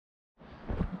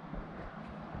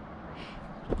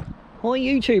Hi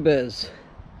YouTubers,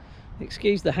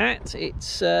 excuse the hat,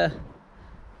 it's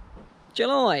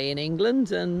July in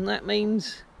England and that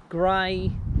means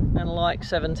grey and like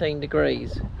 17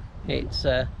 degrees. It's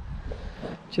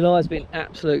July's been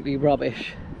absolutely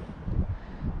rubbish.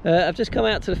 I've just come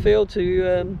out to the field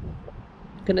to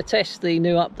going to test the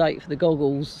new update for the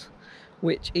goggles,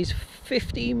 which is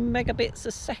 50 megabits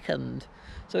a second,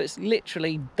 so it's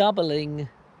literally doubling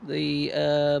the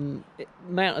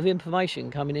amount of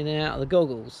information coming in and out of the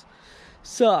goggles.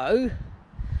 So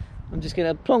I'm just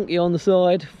going to plonk you on the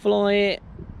side, fly it.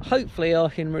 Hopefully I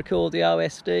can record the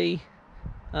OSD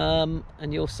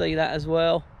and you'll see that as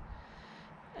well,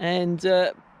 and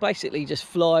basically just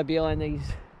fly behind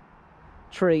these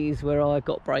trees where I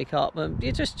got break up and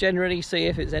you just generally see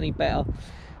if it's any better.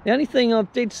 The only thing I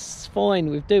did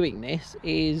find with doing this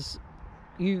is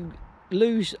you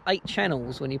lose 8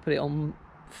 channels when you put it on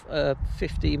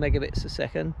 50 megabits a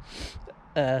second,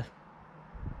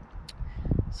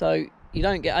 so you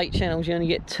don't get 8 channels, you only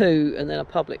get 2 and then a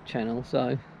public channel,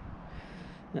 so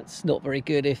that's not very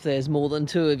good if there's more than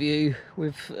 2 of you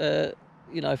with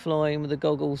you know, flying with the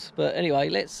goggles. But anyway,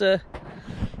 let's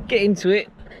get into it.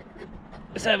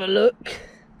 Let's have a look,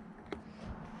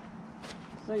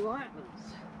 see what happens.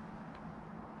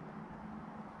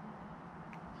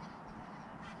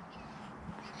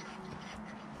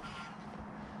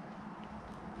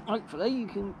 Hopefully you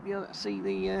can be able to see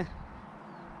the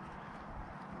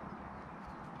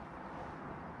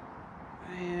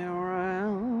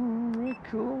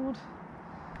record,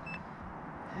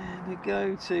 and we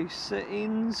go to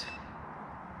settings.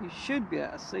 You should be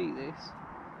able to see this.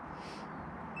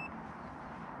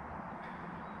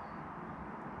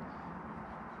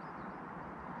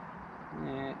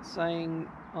 Yeah, it's saying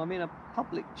I'm in a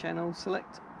public channel,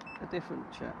 select a different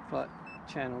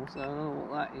channel, so I don't know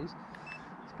what that is.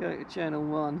 Let's go to channel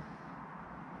 1,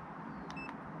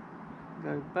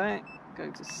 go back,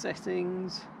 go to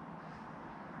settings.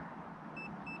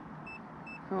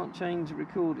 Can't change the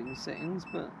recording settings,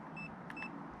 but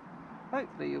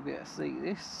hopefully you'll be able to see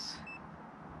this.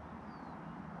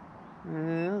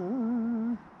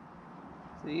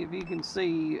 See if you can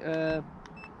see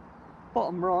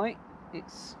bottom right,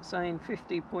 it's saying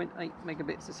 50.8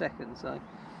 megabits a second, so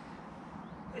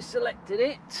we selected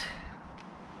it.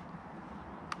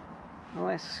 Well,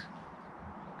 let's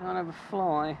go and have a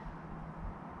fly.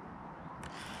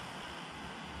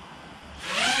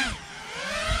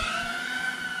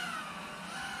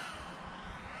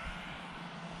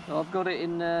 So I've got it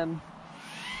in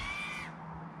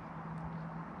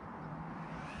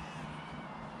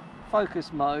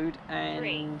focus mode, and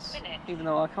even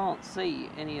though I can't see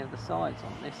any of the sides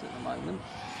on this at the moment,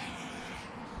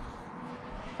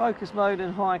 focus mode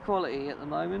and high quality at the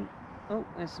moment. Oh,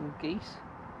 there's some geese,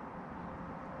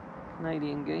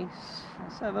 Canadian geese.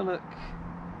 Let's have a look.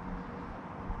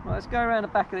 Right, let's go around the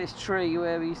back of this tree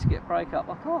where we used to get break up.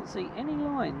 I can't see any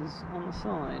lines on the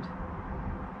side.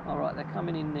 Alright, they're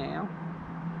coming in now.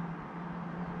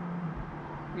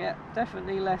 Yeah,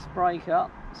 definitely less break up.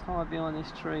 Let's hide behind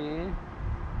this tree here.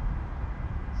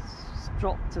 It's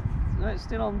dropped to, no, it's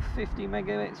still on 50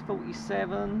 megabits,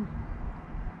 47.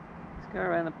 Let's go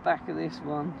around the back of this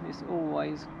one. It's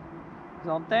always, because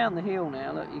I'm down the hill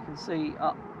now, look, you can see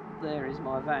up there is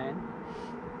my van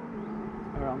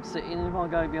where I'm sitting. If I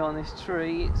go behind this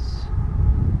tree, it's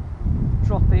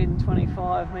dropping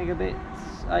 25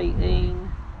 megabits, 18.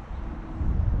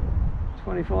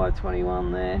 25,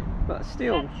 21 there, but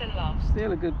still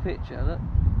a good picture, look.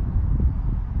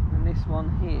 And this one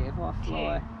here, if I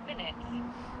fly,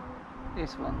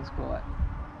 this one's quite,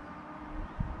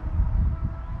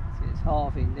 see, it's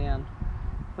halving down.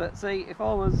 But see, if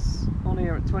I was on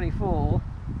here at 24,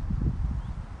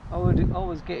 I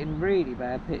was getting really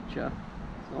bad picture.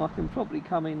 So I can probably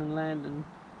come in and land and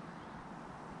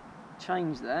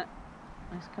change that.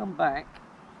 Let's come back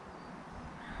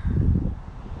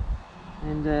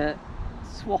and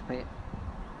swap it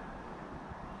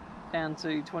down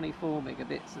to 24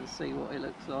 megabits and see what it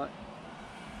looks like.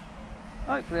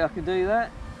 Hopefully I can do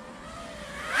that.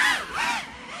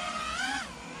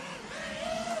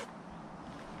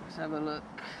 Let's have a look.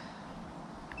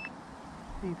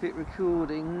 Keep it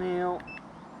recording now.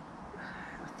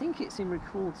 I think it's in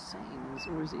record settings,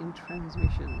 or is it in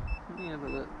transmission? Let me have a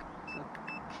look. So,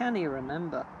 can you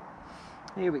remember?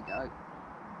 Here we go.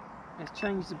 Let's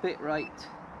change the bit rate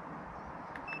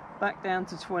back down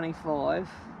to 25.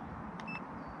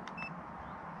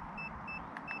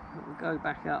 But we'll go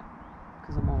back up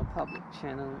because I'm on a public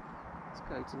channel. Let's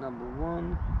go to number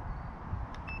 1.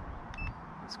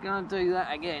 Let's go and do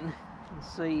that again and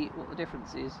see what the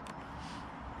difference is.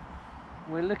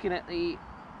 We're looking at the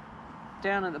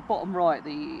down at the bottom right,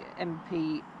 the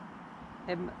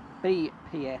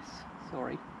mbps,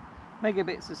 sorry,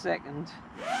 megabits a second.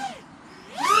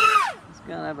 Let's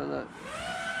go and have a look.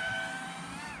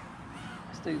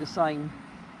 Let's do the same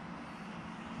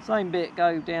bit,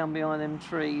 go down behind them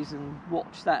trees and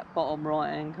watch that bottom right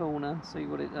hand corner, see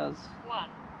what it does. 1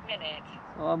 minute.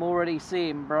 So I'm already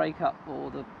seeing break up, or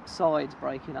the sides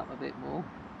breaking up a bit more.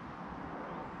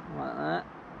 Like that.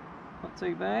 Not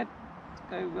too bad. Let's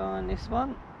go behind this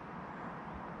one.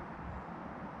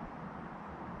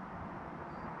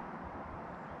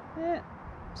 Yeah,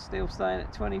 still staying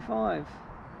at 25.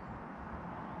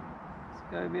 Let's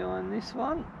go behind this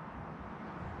one.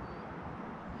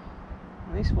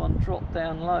 And this one dropped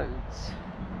down loads.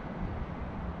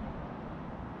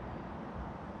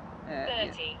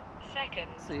 30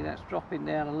 seconds. See, that's dropping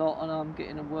down a lot, and I'm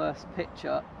getting a worse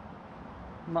picture.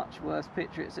 Much worse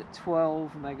picture. It's at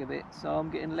 12 megabits, so I'm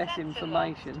getting less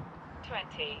information.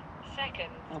 20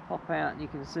 seconds. I'll pop out and you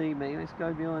can see me. Let's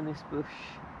go behind this bush.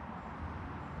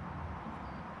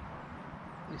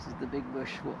 This is the big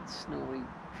bush what Snorri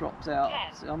drops out.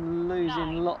 10, so I'm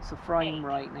losing 9, lots of frame 8,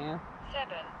 rate now. 7.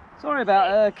 Sorry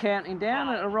about 6, counting down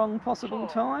 5, at a wrong possible 4,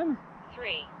 time.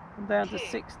 3. I'm down 2, to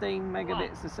 16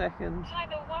 megabits 1. a second.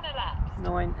 Timer 1 elapsed.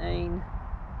 19,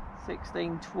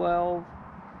 16, 12.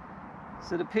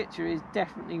 So the picture is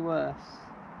definitely worse.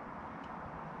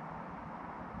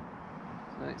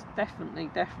 So it's definitely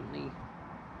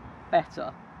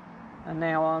better. And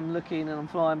now I'm looking and I'm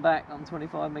flying back on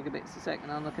 25 megabits a second,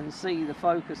 and I can see the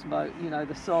focus mode, you know,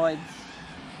 the sides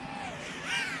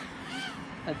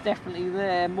are definitely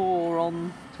there more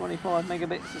on 25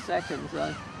 megabits a second.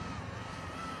 So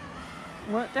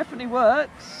well, it definitely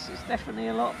works. It's definitely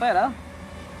a lot better.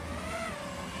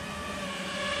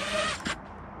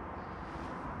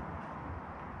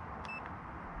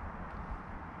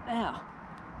 Now,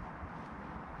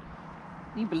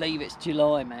 can you believe it's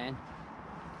July, man?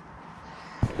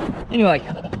 Anyway,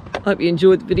 hope you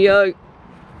enjoyed the video.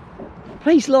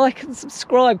 Please like and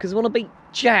subscribe, because I want to beat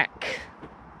Jack.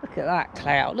 Look at that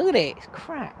cloud. Look at it. It's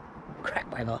crap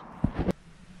weather.